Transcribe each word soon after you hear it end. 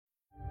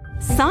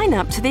Sign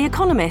up to The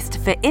Economist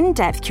for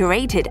in-depth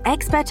curated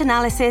expert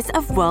analysis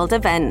of world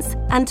events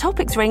and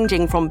topics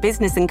ranging from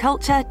business and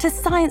culture to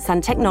science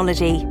and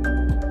technology.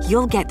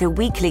 You'll get the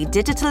weekly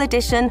digital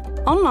edition,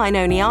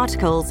 online-only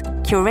articles,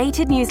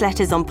 curated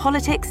newsletters on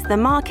politics, the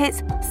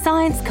markets,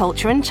 science,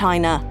 culture and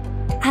China,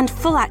 and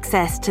full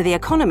access to The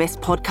Economist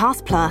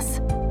Podcast Plus.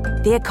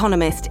 The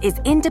Economist is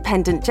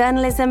independent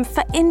journalism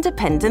for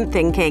independent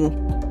thinking.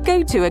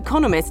 Go to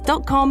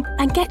economist.com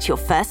and get your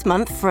first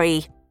month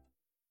free.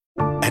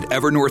 At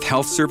Evernorth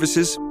Health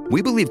Services,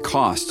 we believe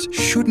costs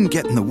shouldn't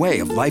get in the way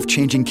of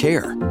life-changing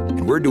care,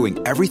 and we're doing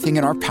everything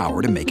in our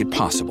power to make it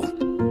possible.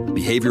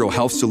 Behavioral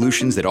health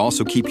solutions that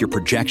also keep your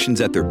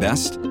projections at their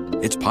best?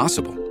 It's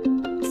possible.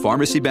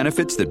 Pharmacy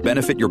benefits that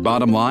benefit your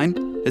bottom line?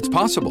 It's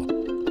possible.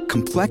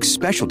 Complex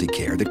specialty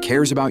care that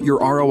cares about your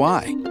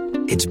ROI?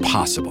 It's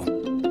possible.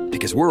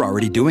 Because we're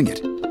already doing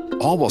it.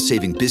 All while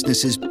saving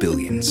businesses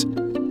billions.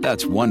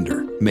 That's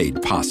Wonder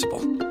made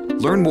possible.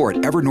 Learn more at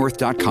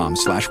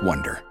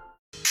evernorth.com/wonder.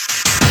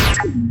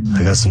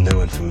 I got some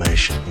new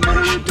information.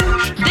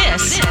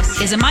 This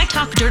is a My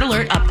Talk Dirt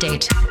Alert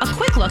update. A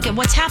quick look at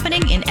what's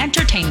happening in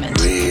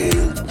entertainment.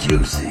 Real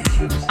juicy.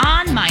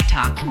 On My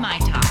Talk.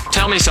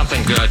 Tell me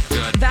something good.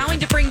 Vowing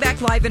to bring back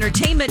live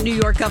entertainment, New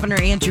York Governor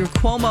Andrew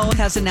Cuomo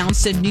has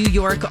announced a New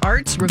York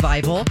arts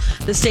revival.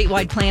 The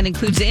statewide plan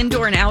includes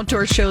indoor and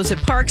outdoor shows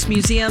at parks,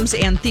 museums,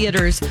 and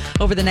theaters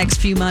over the next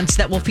few months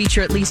that will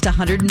feature at least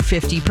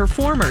 150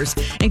 performers.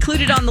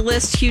 Included on the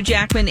list, Hugh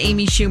Jackman,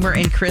 Amy Schumer,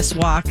 and Chris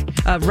Rock.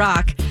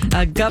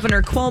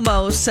 Governor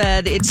Cuomo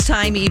said it's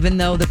time, even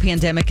though the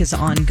pandemic is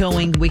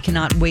ongoing. We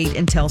cannot wait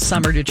until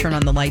summer to turn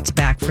on the lights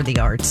back for the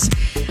arts.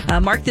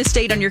 Mark this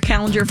date on your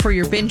calendar for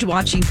your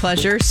binge-watching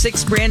pleasure.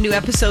 6 brand new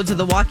episodes of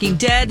The Walking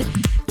Dead.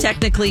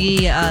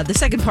 Technically, the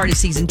second part of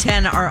season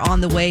 10 are on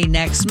the way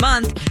next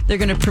month. They're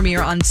going to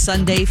premiere on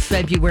Sunday,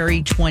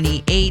 February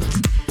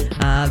 28th.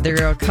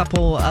 There are a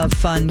couple of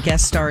fun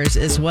guest stars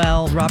as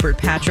well. Robert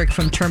Patrick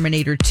from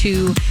Terminator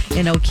 2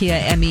 and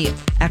Okia Emi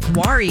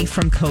Akwari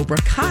from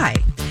Cobra Kai.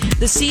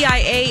 The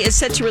CIA is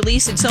set to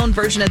release its own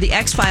version of the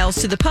X-Files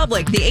to the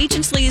public. The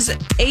agency is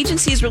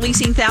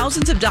releasing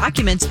thousands of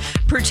documents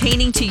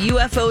pertaining to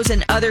UFOs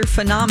and other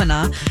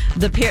phenomena.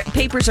 The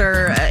papers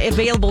are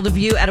available to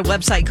view at a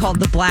website called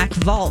The Black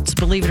Vault.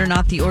 Believe it or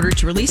not, the order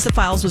to release the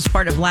files was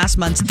part of last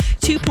month's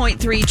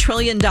 $2.3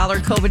 trillion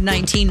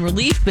COVID-19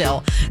 relief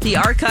bill. The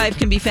archive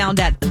can be found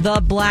at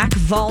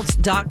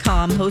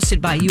theblackvault.com,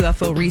 hosted by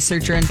UFO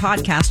researcher and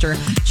podcaster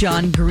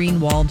John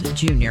Greenwald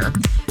Jr.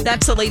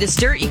 That's the latest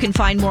dirt. You can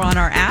find more on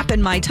our app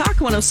and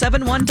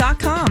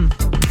mytalk1071.com.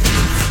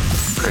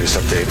 Greatest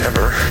update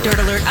ever. Dirt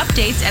Alert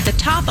updates at the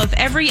top of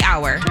every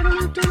hour.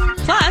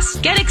 Plus,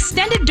 get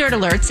extended Dirt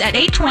Alerts at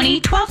 8:20,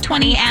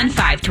 12:20, and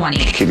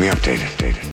 5:20. Keep me updated.